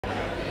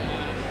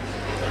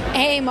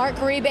Hey, Mark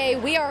Caribe.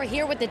 We are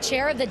here with the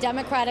chair of the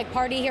Democratic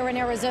Party here in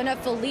Arizona,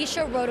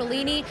 Felicia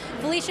Rodolini.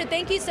 Felicia,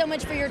 thank you so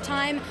much for your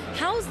time.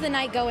 How's the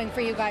night going for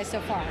you guys so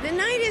far? The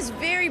night is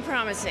very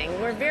promising.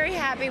 We're very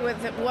happy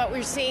with what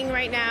we're seeing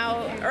right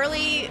now.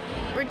 Early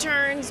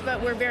returns,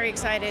 but we're very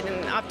excited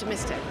and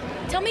optimistic.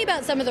 Tell me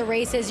about some of the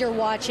races you're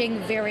watching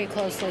very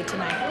closely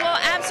tonight. Well,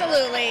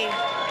 absolutely.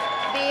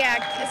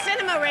 The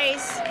cinema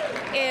race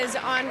is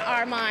on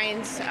our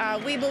minds.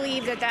 We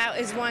believe that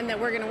is one that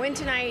we're going to win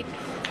tonight.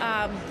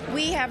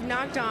 We have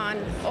knocked on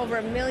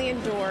over 1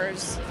 million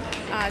doors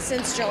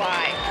since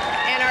July,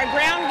 and our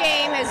ground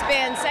game has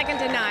been second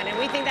to none, and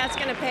we think that's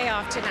going to pay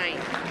off tonight.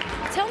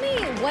 Tell me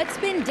what's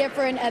been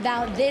different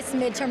about this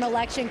midterm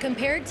election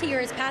compared to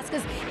years past,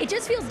 because it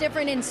just feels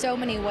different in so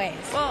many ways.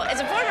 Well, as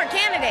a former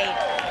candidate,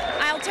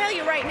 I'll tell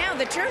you right now,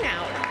 the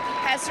turnout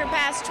has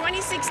surpassed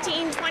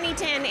 2016,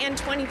 2010, and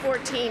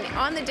 2014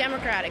 on the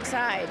Democratic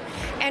side.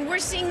 And we're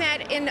seeing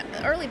that in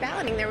early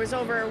balloting. There was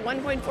over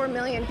 1.4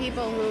 million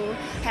people who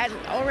had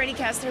already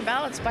cast their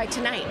ballots by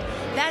tonight.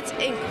 That's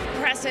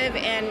impressive,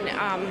 and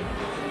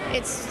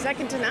it's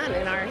second to none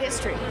in our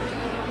history.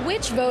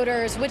 Which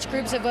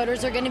groups of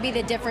voters are going to be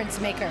the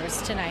difference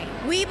makers tonight?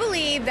 We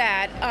believe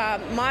that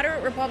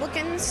moderate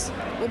Republicans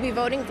will be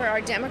voting for our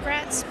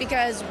Democrats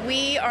because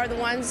we are the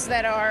ones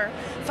that are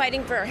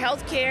fighting for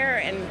health care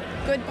and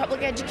good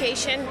public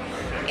education.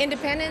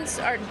 Independents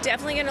are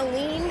definitely going to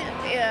lean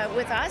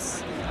with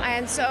us,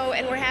 and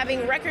we're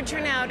having record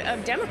turnout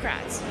of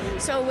Democrats.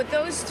 So with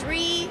those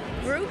three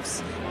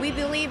groups, we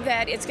believe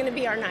that it's going to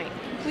be our night.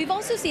 We've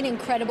also seen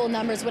incredible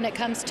numbers when it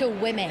comes to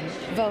women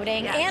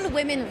voting and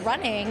women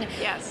running.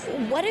 Yes.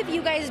 What have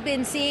you guys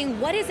been seeing?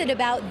 What is it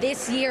about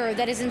this year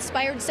that has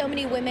inspired so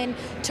many women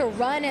to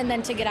run and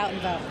then to get out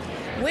and vote?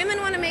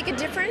 Women want to make a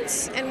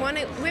difference, and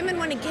women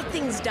want to get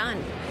things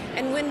done.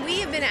 And when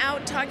we have been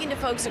out talking to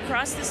folks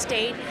across the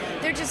state,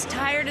 they're just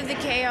tired of the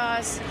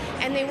chaos,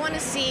 and they want to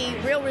see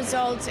real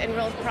results and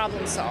real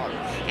problem solved.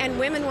 And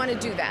women want to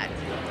do that.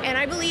 And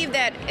I believe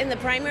that in the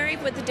primary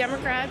with the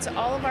Democrats,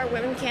 all of our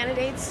women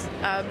candidates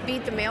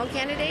beat the male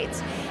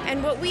candidates.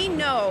 And what we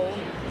know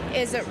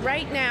is that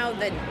right now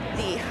the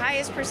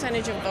highest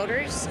percentage of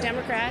voters,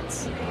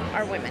 Democrats,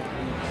 are women.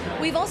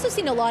 We've also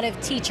seen a lot of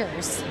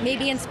teachers,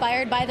 maybe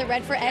inspired by the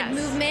Red for Ed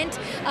movement,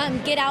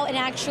 get out and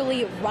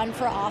actually run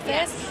for office.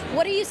 Yes.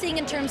 What are you seeing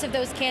in terms of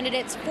those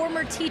candidates,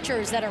 former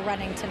teachers that are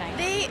running tonight?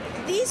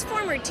 These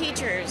former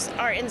teachers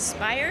are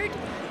inspired,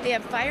 they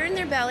have fire in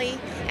their belly,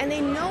 and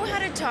they know how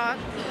to talk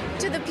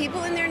to the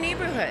people in their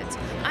neighborhoods.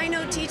 I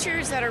know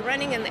teachers that are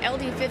running in the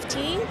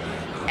LD15.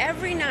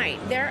 Every night,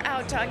 they're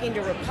out talking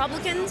to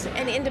Republicans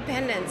and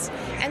independents,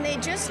 and they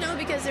just know,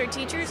 because they're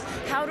teachers,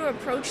 how to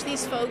approach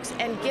these folks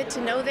and get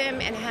to know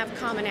them and have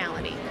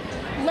commonality.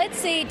 Let's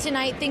say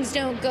tonight things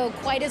don't go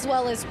quite as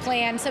well as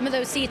planned. Some of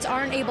those seats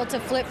aren't able to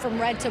flip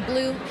from red to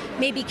blue.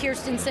 Maybe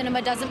Kyrsten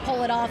Sinema doesn't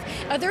pull it off.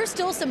 Are there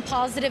still some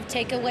positive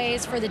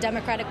takeaways for the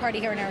Democratic Party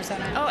here in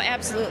Arizona? Oh,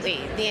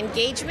 absolutely. The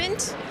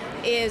engagement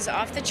is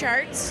off the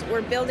charts.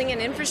 We're building an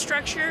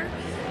infrastructure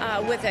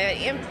with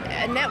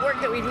a network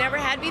that we've never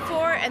had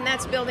before, and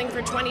that's building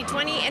for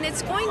 2020, and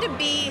it's going to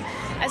be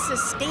a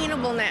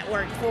sustainable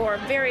network for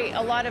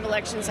a lot of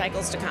election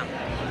cycles to come.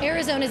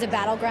 Arizona is a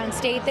battleground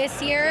state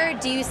this year.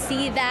 Do you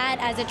see that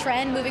as a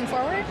trend moving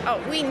forward?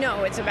 Oh, we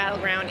know it's a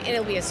battleground, and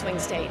it'll be a swing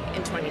state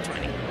in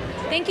 2020.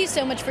 Thank you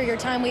so much for your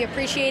time. We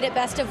appreciate it.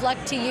 Best of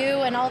luck to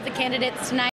you and all of the candidates tonight.